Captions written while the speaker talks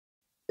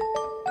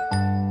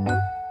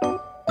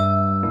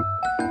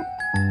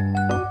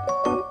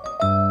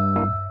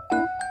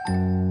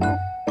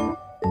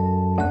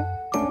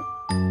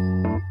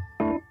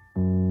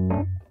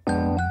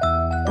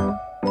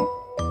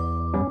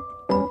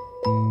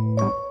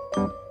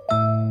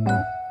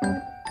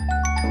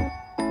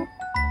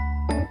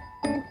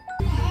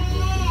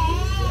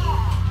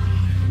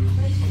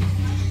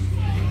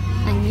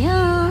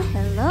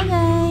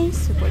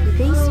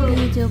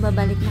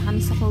pabalik na kami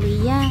sa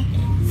Korea.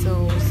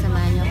 So,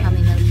 samahan nyo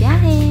kami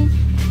magbiyahe.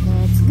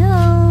 Let's go!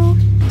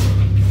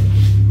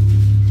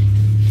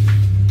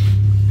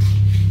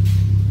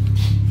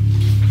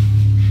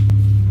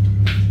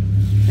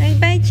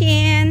 Bye-bye,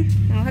 Chien!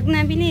 Oh, hug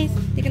na, bilis.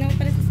 Hindi ka naman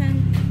pala sasama.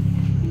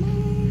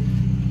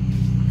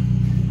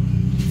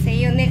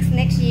 See you next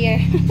year.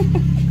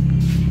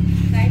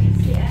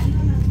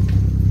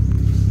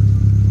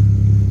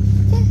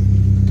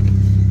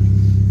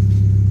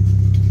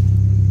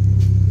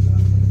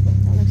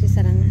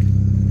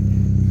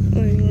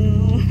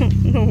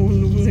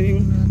 Nahulog na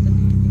yung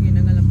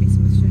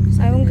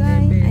ayun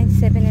guys, ay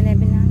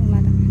 7-Eleven na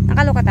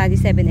nakaloka tayo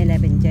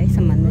 7-Eleven dyan sa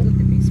Manila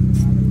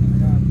Christmas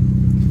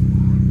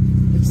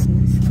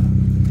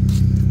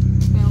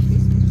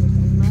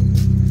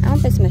ang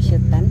Christmas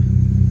shoot tan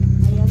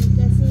ayan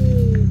kasi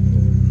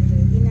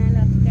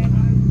hinalap ka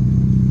ng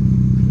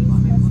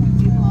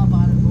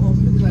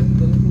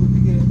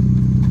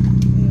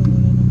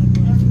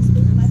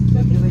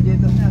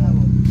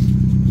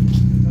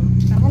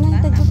ako na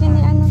itagukin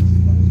ni ano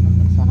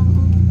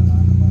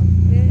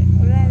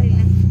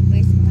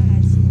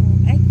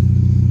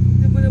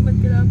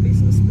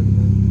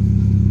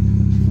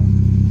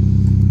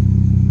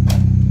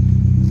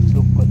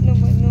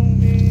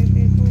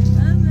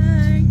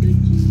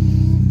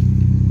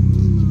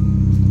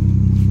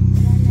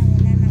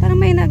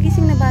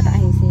nagising na bata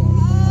ay siya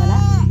wala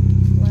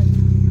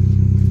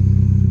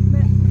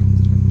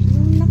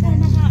nung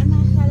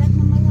nakalat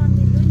na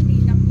marami doon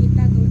hindi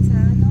nakita doon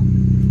sa ano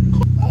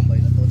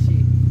abay na to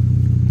si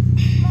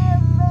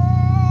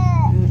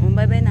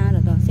bye-bye na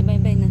ano to si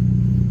bye-bye na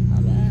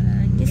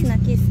kiss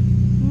na kiss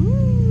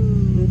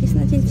kiss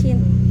na chin chin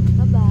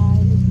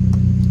bye-bye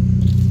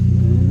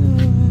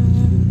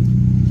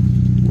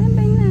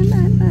bye-bye na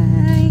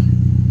bye-bye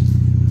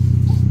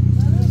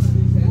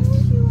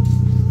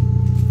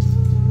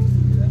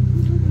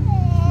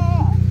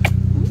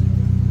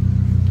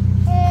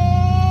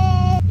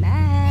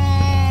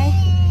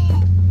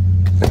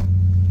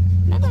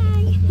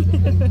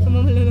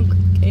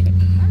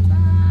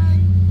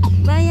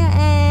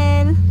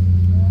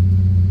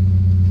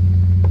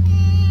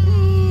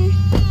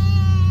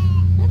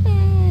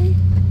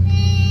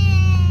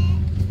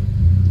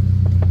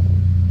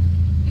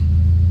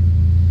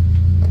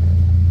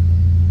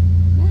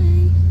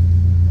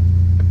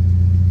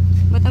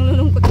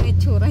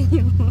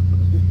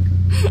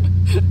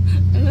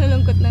ang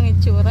lulungkot ng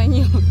itsura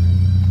nyo.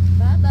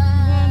 Bye-bye.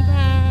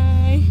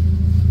 Bye-bye.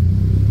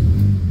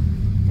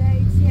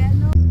 Kahit si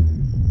ano.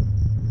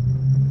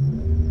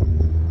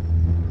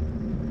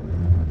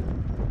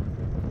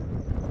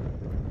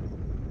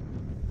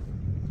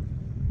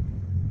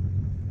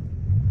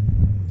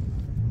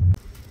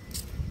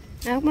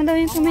 Hawak mo daw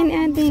yung kamay ni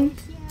Ading.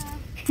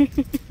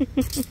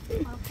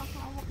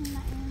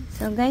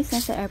 So guys,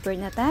 nasa airport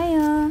na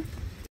tayo.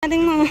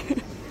 Ading mo.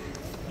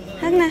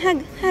 Hug na, hug,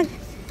 hug.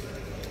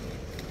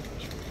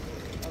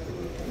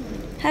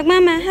 Hug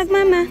mama, hug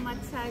mama.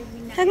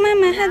 Hug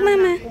mama, hug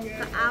mama.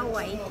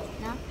 Kaaway.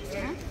 Na?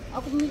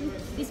 Okay,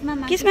 kiss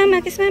mama. Kiss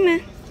mama, kiss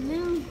mama.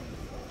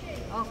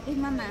 Okay,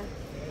 mama.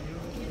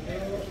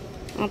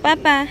 Oh,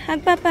 papa, hug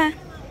papa.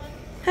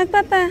 Hug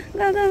papa.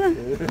 Go, go, go.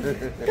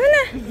 Go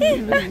na.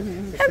 Here, pa.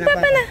 Hug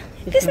papa na.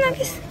 Kiss na,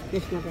 kiss.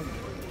 kiss na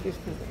kiss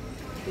na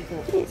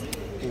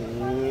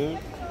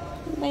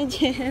Bye,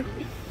 Jeff.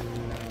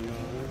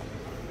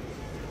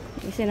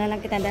 Gusto na lang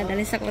kita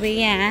dadali sa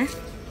Korea, ha?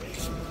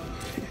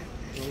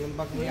 yung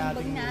bag ni Yung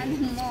ating na ano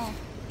mo,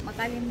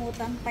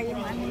 makalimutan pa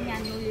yung ano niya,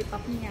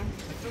 nulipap niya.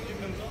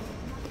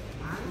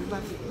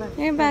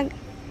 Your bag.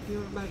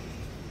 Your bag.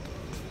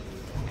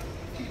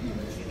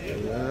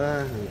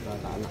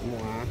 Tataanak mo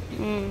ha.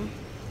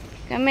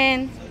 Kamen.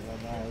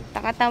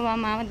 Takatawa,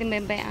 mama, din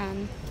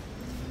baybayan.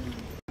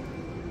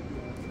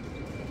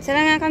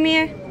 Sala nga, come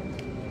here.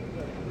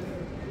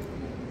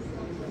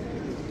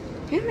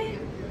 Come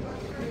here.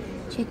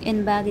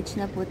 Check-in baggage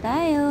na po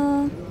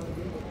tayo.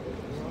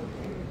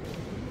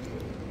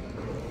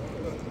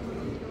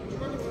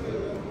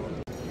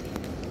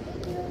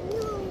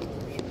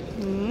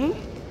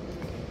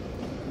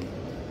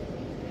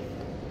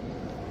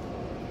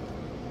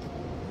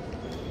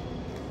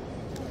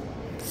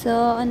 So,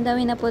 on the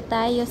way na po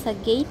tayo sa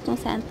gate kung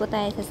saan po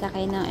tayo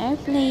sasakay ng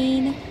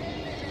airplane.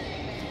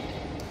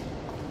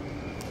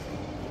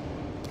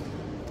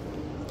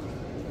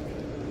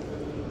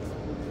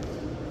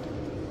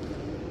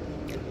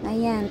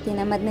 Ayan,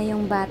 tinamad na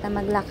yung bata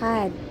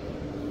maglakad.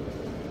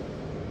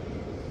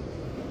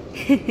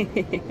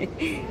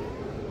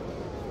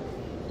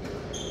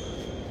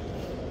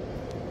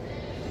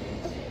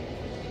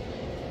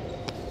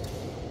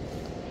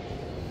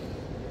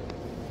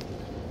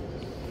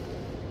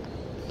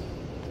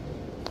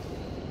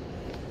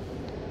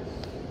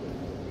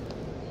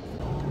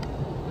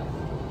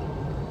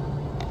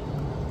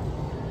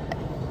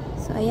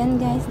 So,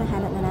 ayan guys,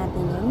 nahanap na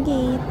natin yung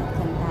gate. At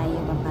saan tayo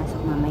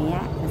papasok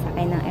mamaya.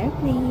 Sasakay ng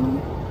airplane.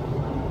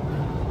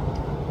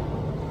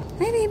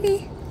 Hi,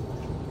 baby.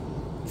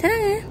 Sana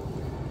nga.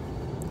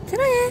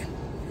 Sana nga.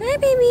 Hi,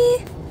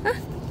 baby. Ah,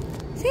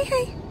 Say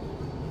hi.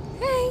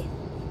 Hi.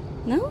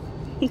 No?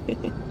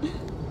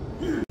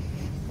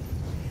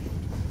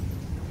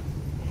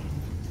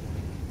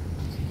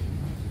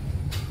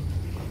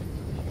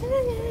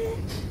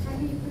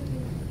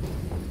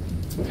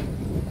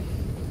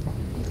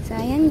 So,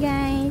 ayan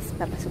guys.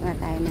 Papasok na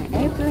tayo ng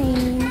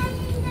airplane.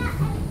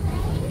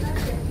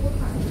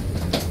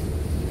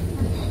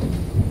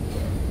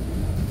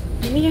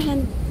 Give me your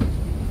hand.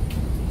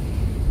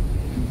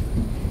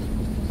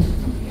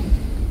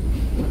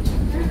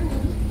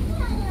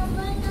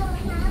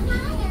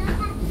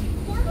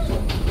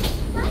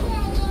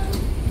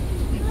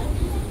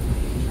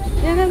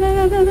 Go, go, go,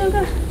 go, go, go,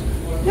 go.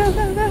 Go,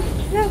 go, go,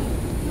 go.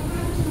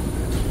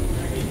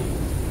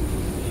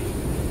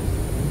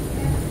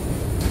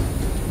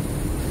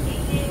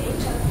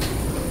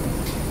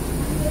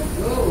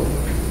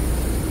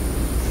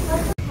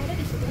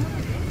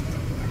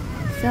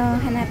 So,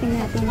 hanapin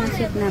natin yung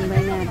seat number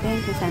natin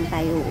kung saan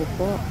tayo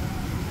uupo.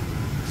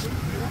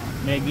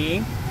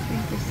 Maggie?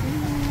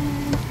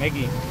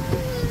 Maggie?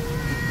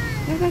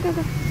 Go, go, go,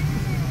 go.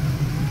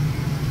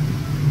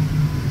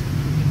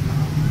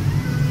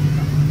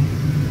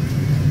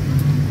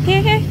 Here,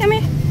 here, come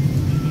here.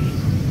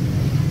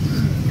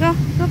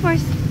 Go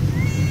first.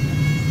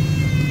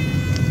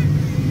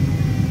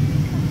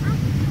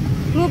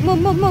 Move,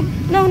 move, move, move.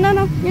 No, no,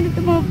 no. You need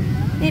to move.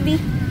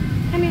 Baby,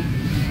 come here.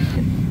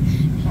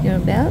 Your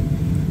belt.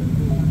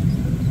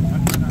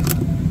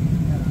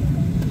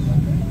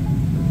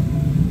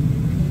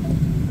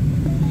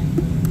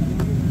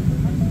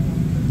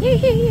 Here,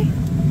 here, here.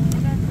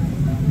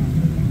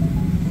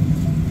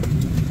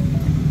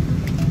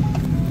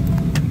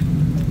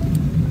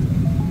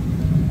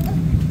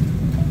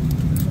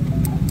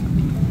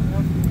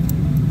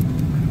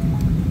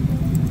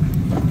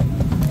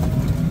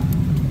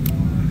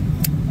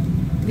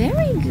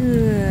 Very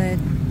good.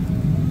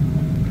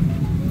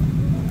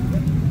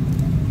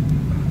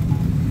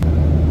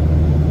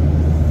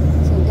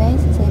 So guys,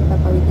 isang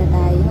papawid na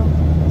tayo.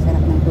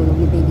 Sarap ng tulog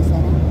ni Baby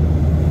Sarah.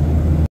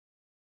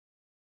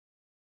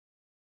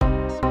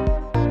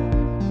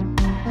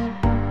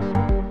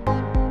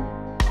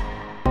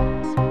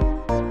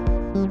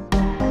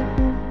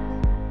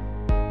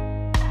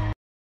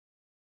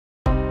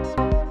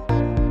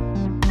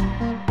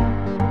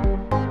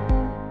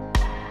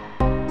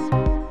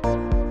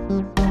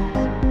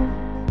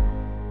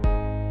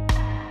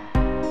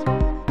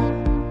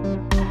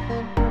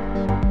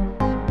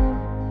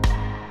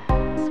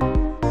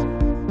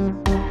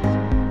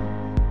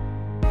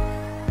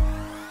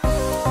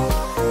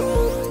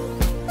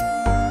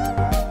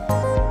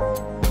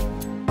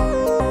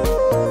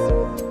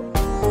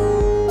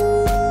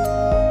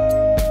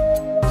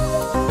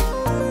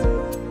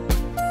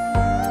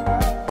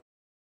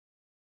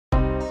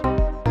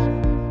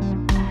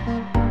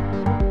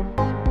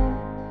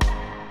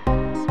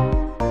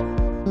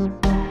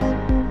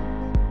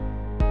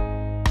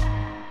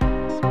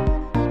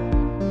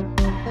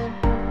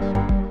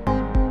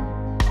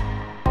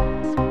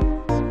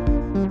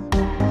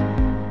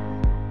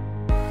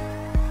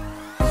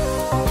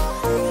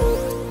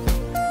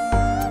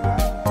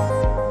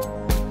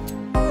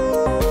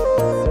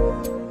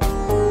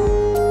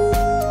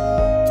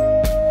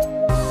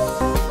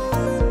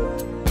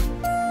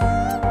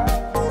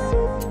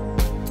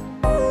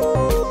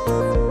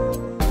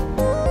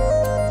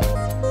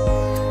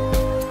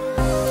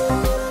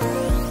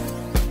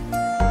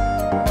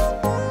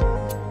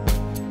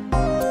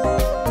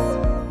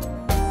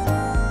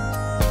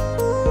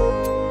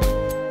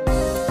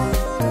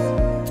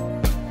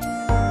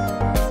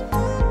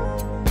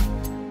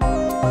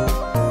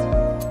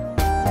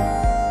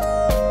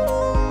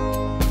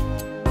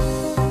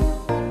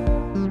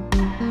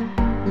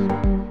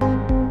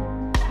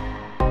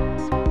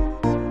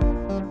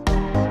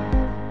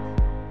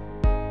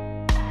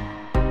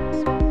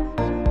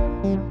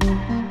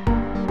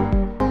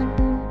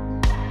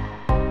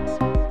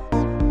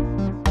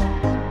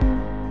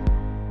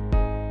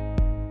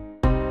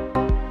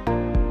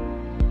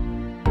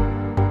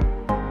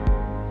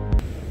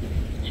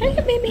 Hurry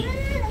up, baby.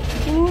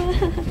 Wow.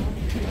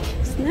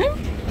 Snap.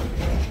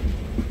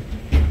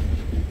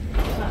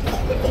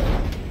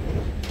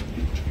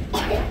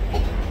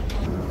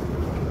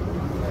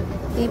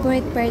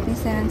 Favorite part ni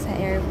Sarang sa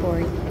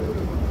airport.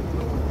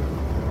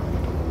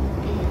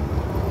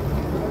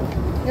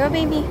 Go,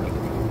 baby.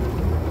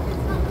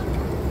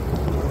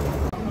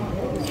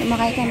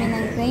 Sumakay kami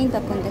ng train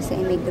papunta sa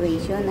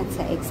immigration at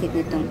sa exit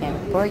nitong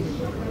airport.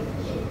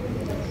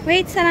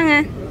 Wait,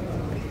 Sarang ah.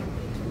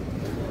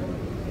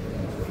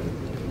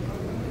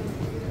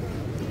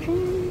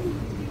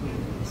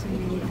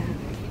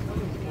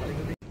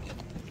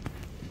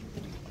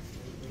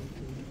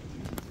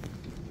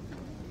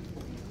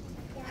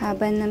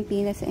 Haba ng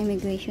pila sa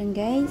immigration,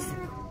 guys.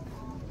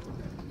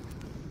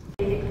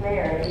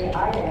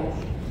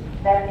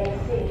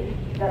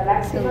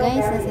 So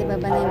guys, nasa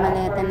ibaba na yung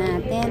maleta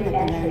natin.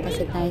 Natagalan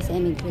kasi tayo sa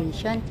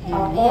immigration. Kaya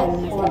ayan,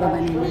 nasa ibaba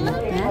na yung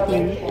maleta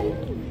natin.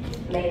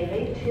 May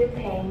lead to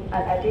paying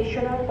an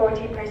additional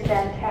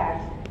 40%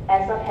 tax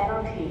as a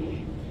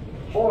penalty.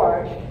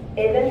 or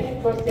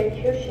even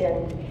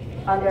prosecution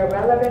under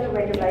relevant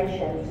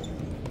regulations.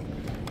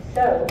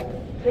 So,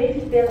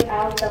 please fill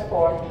out the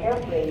form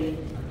carefully.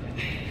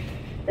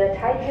 The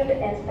titled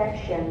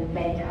inspection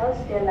may cause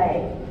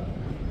delay.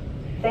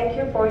 Thank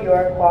you for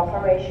your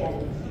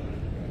cooperation.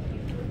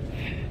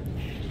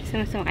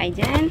 Sumusong kayo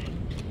dyan.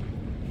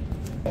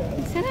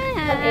 Sarap!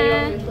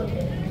 Tcharan! Hapa!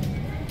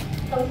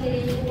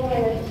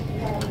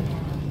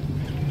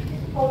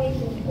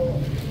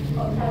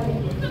 Hapa! Hapa!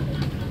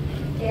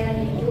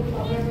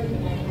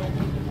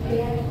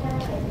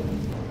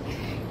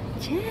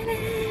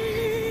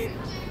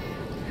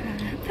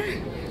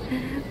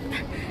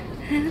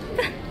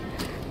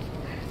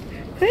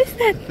 Who's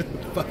that?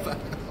 Papa.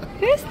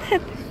 Who's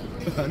that?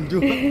 Anjo.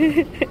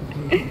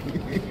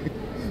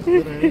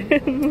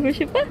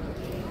 Siya pa?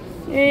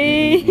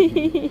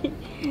 에이.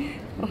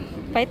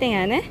 파이팅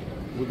안 해?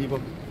 못 입어.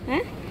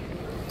 에?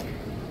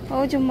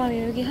 정말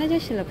여기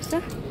화장실 없어?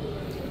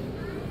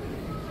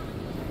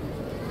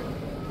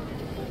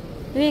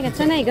 여기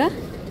괜찮아 이거?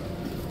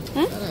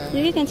 응?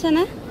 여기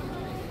괜찮아?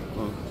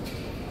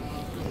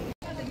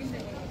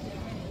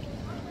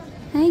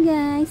 Hi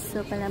guys!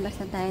 So palabas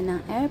na tayo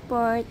ng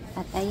airport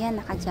at ayan,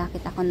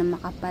 naka-jacket ako na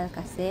makapal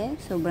kasi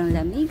sobrang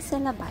lamig sa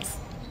labas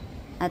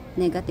at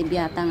negative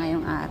yata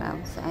ngayong araw.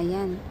 So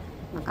ayan,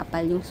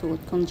 makapal yung suot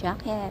kong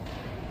jacket.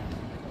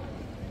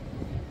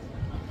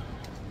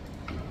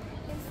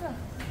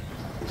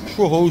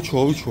 추워, 어우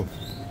추워, 어우 추워.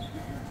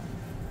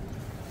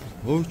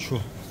 어우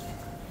추워.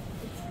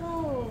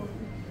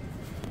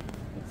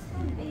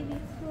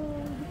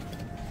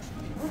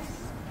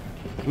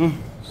 응,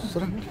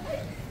 사랑.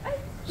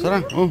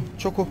 사랑,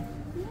 초코.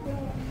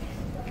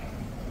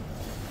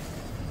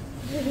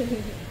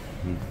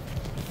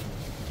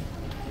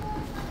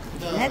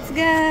 Let's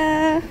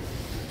go!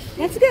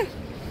 Let's go!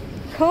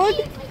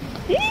 Cold?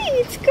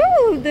 It's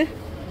cold!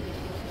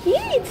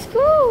 It's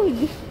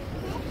cold!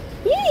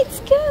 It's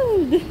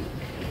cold!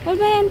 What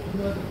ba yan?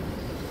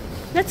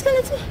 Let's go,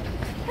 let's go!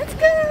 Let's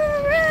go!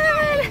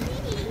 Run!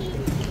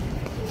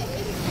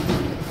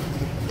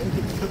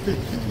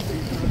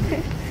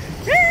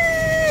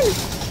 Run!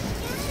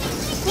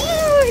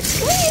 Oh, it's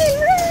clean!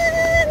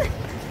 Run!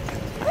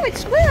 Oh,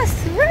 it's fast!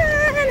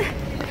 Run!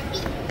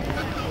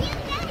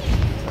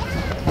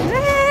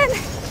 Run!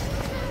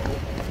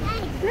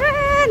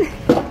 Run!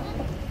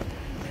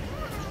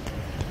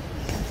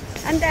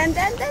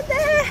 Anda!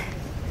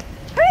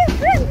 Hurry!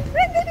 Run!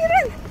 Run, baby,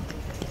 run!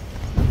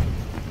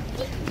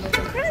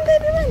 Run,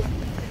 baby, run!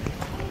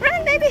 Run,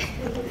 baby!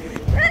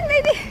 Run,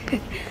 baby!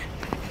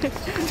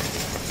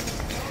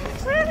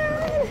 Run!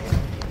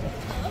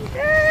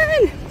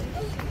 Run!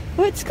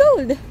 Oh, it's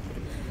cold!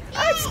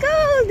 Oh, it's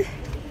cold!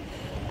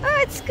 Oh,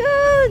 it's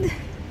cold!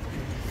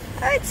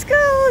 Oh, it's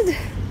cold!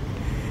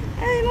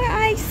 Ay, mga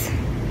ice!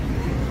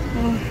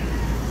 Oh,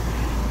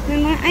 may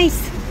mga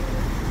ice!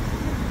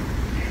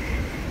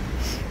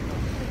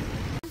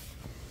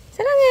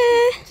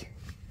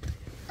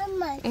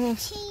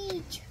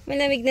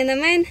 Malamig na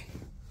naman.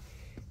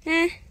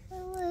 Ha?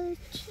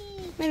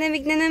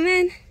 Malamig na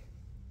naman.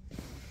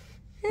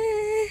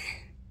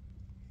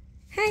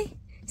 Hi.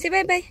 Say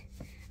bye-bye.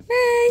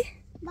 Bye.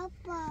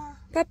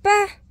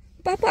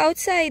 Papa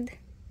outside.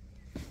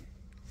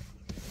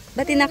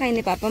 Bati na kayo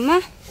ni Papa, ma?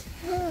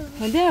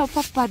 Oh, there,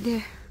 Papa,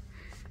 there.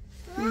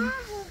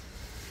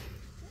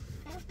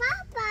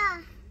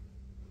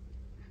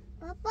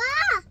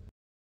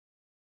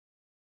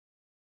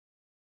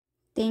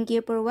 Thank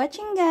you for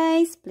watching,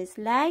 guys. Please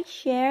like,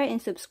 share,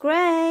 and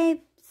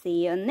subscribe.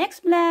 See you on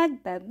next vlog.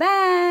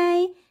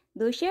 Bye-bye.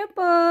 Do share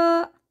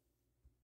po.